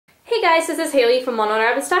Hey guys, this is Haley from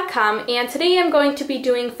OneOneRabbits.com, and today I'm going to be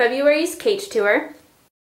doing February's cage tour.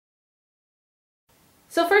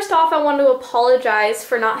 So first off, I want to apologize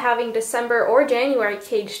for not having December or January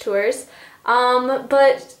cage tours,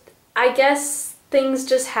 but I guess things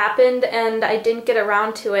just happened and I didn't get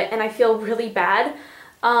around to it and I feel really bad.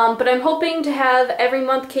 But I'm hoping to have every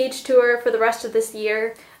month cage tour for the rest of this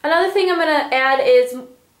year. Another thing I'm going to add is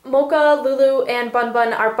Mocha, Lulu, and Bun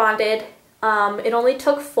Bun are bonded. It only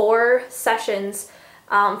took 4 sessions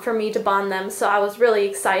for me to bond them, so I was really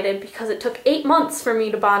excited because it took 8 months for me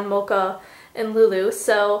to bond Mocha and Lulu.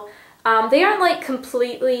 So they aren't like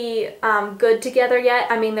completely good together yet.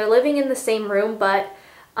 I mean, they're living in the same room, but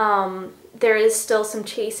there is still some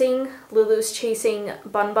chasing. Lulu's chasing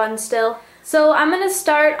Bun Bun still. So I'm going to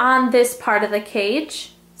start on this part of the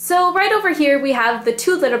cage. So right over here we have the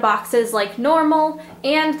 2 litter boxes like normal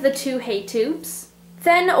and the 2 hay tubes.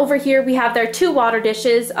 Then over here we have their 2 water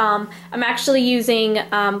dishes. I'm actually using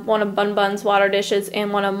one of Bun Bun's water dishes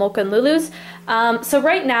and one of Mocha and Lulu's. So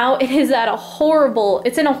right now it is at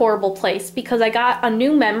it's in a horrible place because I got a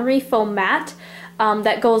new memory foam mat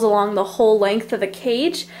that goes along the whole length of the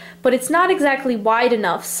cage, but it's not exactly wide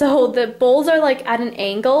enough. So the bowls are like at an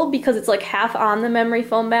angle because it's like half on the memory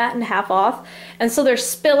foam mat and half off. And so they're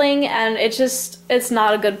spilling and it's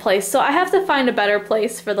not a good place. So I have to find a better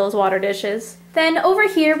place for those water dishes. Then over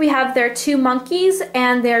here we have their 2 monkeys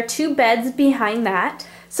and their 2 beds behind that.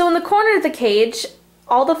 So in the corner of the cage,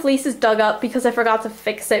 all the fleece is dug up because I forgot to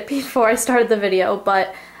fix it before I started the video,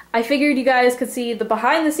 but I figured you guys could see the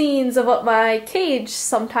behind the scenes of what my cage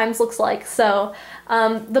sometimes looks like. So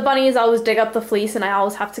the bunnies always dig up the fleece and I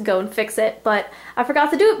always have to go and fix it, but I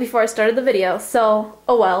forgot to do it before I started the video, so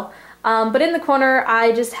oh well. But in the corner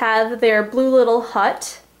I just have their blue little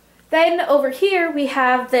hut. Then over here we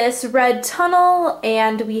have this red tunnel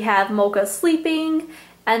and we have Mocha sleeping.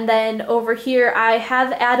 And then over here I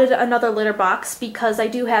have added another litter box because I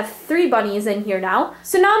do have 3 bunnies in here now.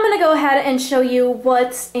 So now I'm going to go ahead and show you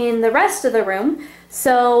what's in the rest of the room.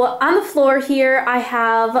 So on the floor here I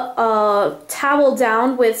have a towel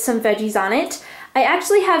down with some veggies on it. I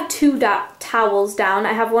actually have 2 towels down.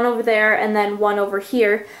 I have one over there and then one over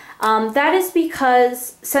here. That is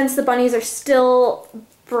because since the bunnies are still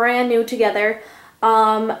brand new together,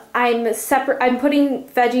 I'm putting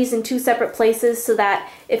veggies in 2 separate places so that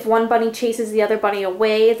if one bunny chases the other bunny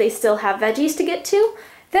away, they still have veggies to get to.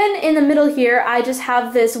 Then in the middle here, I just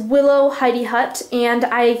have this willow Heidi hut, and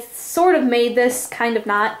I sort of made this, kind of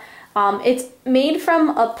not. It's made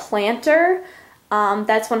from a planter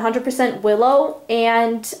that's 100% willow,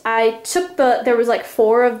 and I took there was like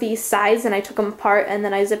 4 of these sides, and I took them apart, and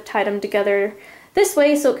then I zip tied them together this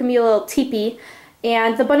way so it can be a little teepee.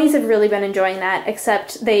 And the bunnies have really been enjoying that,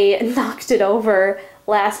 except they knocked it over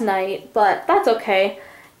last night, but that's okay.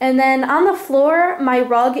 And then on the floor, my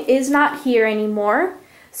rug is not here anymore.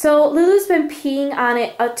 So Lulu's been peeing on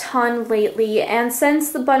it a ton lately, and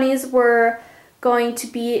since the bunnies were going to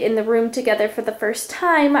be in the room together for the first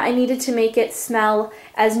time, I needed to make it smell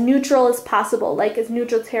as neutral as possible, like as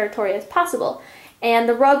neutral territory as possible. And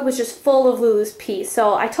the rug was just full of Lulu's pee,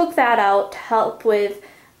 so I took that out to help with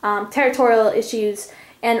territorial issues,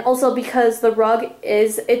 and also because the rug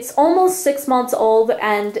it's almost 6 months old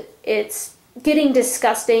and it's getting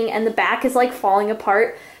disgusting and the back is like falling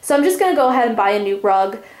apart. So I'm just gonna go ahead and buy a new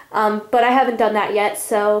rug, but I haven't done that yet.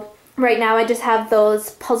 So right now I just have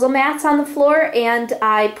those puzzle mats on the floor and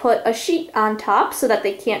I put a sheet on top so that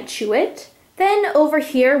they can't chew it. Then over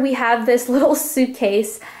here we have this little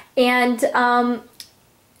suitcase, and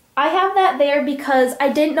I have that there because I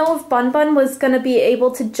didn't know if Bun Bun was going to be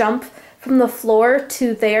able to jump from the floor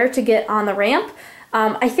to there to get on the ramp.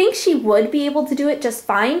 I think she would be able to do it just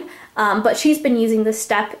fine, but she's been using this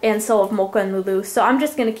step, and so have Mocha and Lulu, so I'm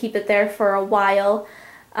just going to keep it there for a while.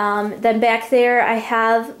 Then back there I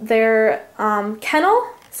have their kennel.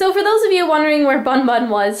 So for those of you wondering where Bun Bun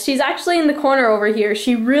was, she's actually in the corner over here.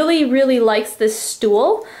 She really, really likes this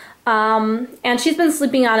stool. And she's been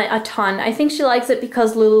sleeping on it a ton. I think she likes it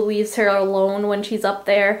because Lulu leaves her alone when she's up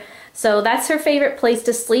there. So that's her favorite place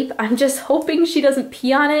to sleep. I'm just hoping she doesn't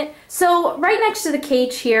pee on it. So right next to the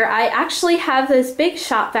cage here, I actually have this big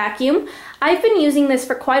shop vacuum. I've been using this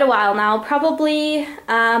for quite a while now, probably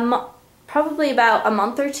about a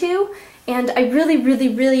month or 2. And I really, really,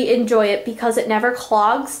 really enjoy it because it never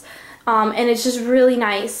clogs. And it's just really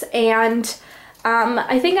nice. And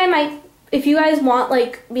I think I might, if you guys want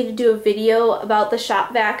like me to do a video about the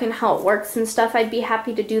shop vac and how it works and stuff, I'd be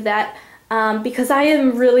happy to do that because I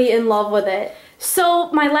am really in love with it. So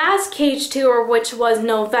my last cage tour, which was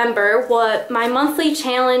November, my monthly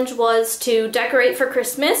challenge was to decorate for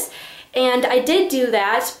Christmas, And I did do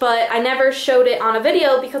that, but I never showed it on a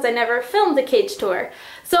video because I never filmed the cage tour.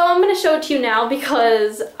 So I'm going to show it to you now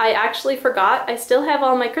because I actually forgot. I still have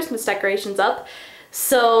all my Christmas decorations up.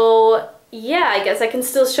 So yeah, I guess I can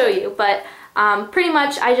still show you. But pretty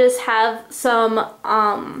much I just have some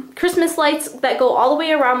Christmas lights that go all the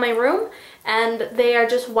way around my room, and they are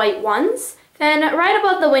just white ones. And right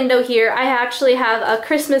above the window here, I actually have a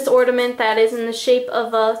Christmas ornament that is in the shape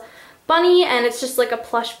of a bunny, and it's just like a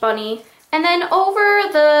plush bunny. And then over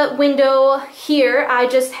the window here, I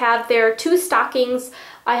just have their two stockings.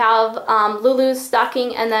 I have Lulu's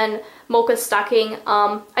stocking and then Mocha's stocking.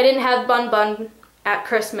 I didn't have Bun Bun at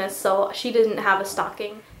Christmas, so she didn't have a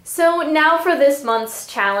stocking. So now for this month's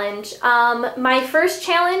challenge. My first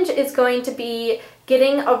challenge is going to be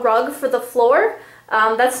getting a rug for the floor.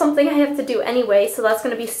 That's something I have to do anyway, so that's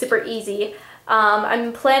going to be super easy.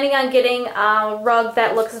 I'm planning on getting a rug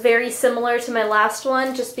that looks very similar to my last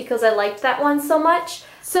one just because I liked that one so much.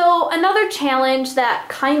 So another challenge that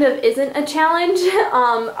kind of isn't a challenge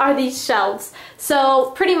are these shelves.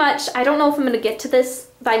 So pretty much, I don't know if I'm going to get to this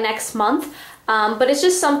by next month, but it's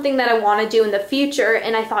just something that I want to do in the future,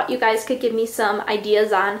 and I thought you guys could give me some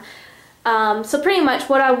ideas on. So pretty much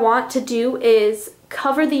what I want to do is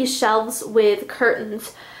cover these shelves with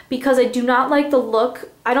curtains, because I do not like the look.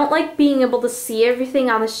 I don't like being able to see everything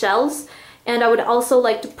on the shelves, and I would also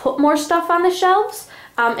like to put more stuff on the shelves.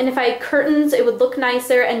 And if I had curtains, it would look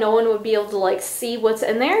nicer and no one would be able to like see what's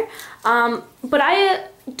in there. But I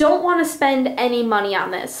don't want to spend any money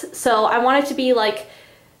on this, so I want it to be like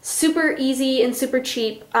super easy and super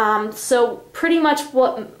cheap. So pretty much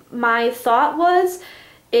what my thought was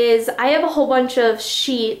is I have a whole bunch of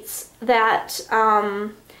sheets that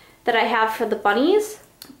that I have for the bunnies,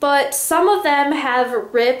 but some of them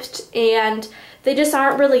have ripped and they just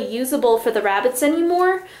aren't really usable for the rabbits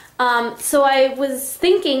anymore. So I was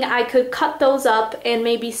thinking I could cut those up and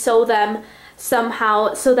maybe sew them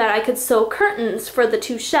somehow so that I could sew curtains for the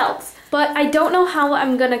two shelves. But I don't know how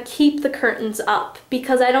I'm gonna keep the curtains up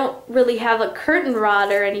because I don't really have a curtain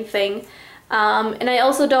rod or anything. And I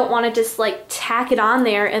also don't want to just like tack it on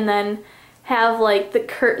there and then have like the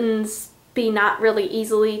curtains be not really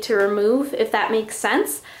easily to remove, if that makes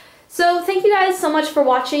sense. So thank you guys so much for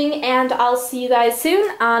watching, and I'll see you guys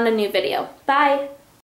soon on a new video. Bye!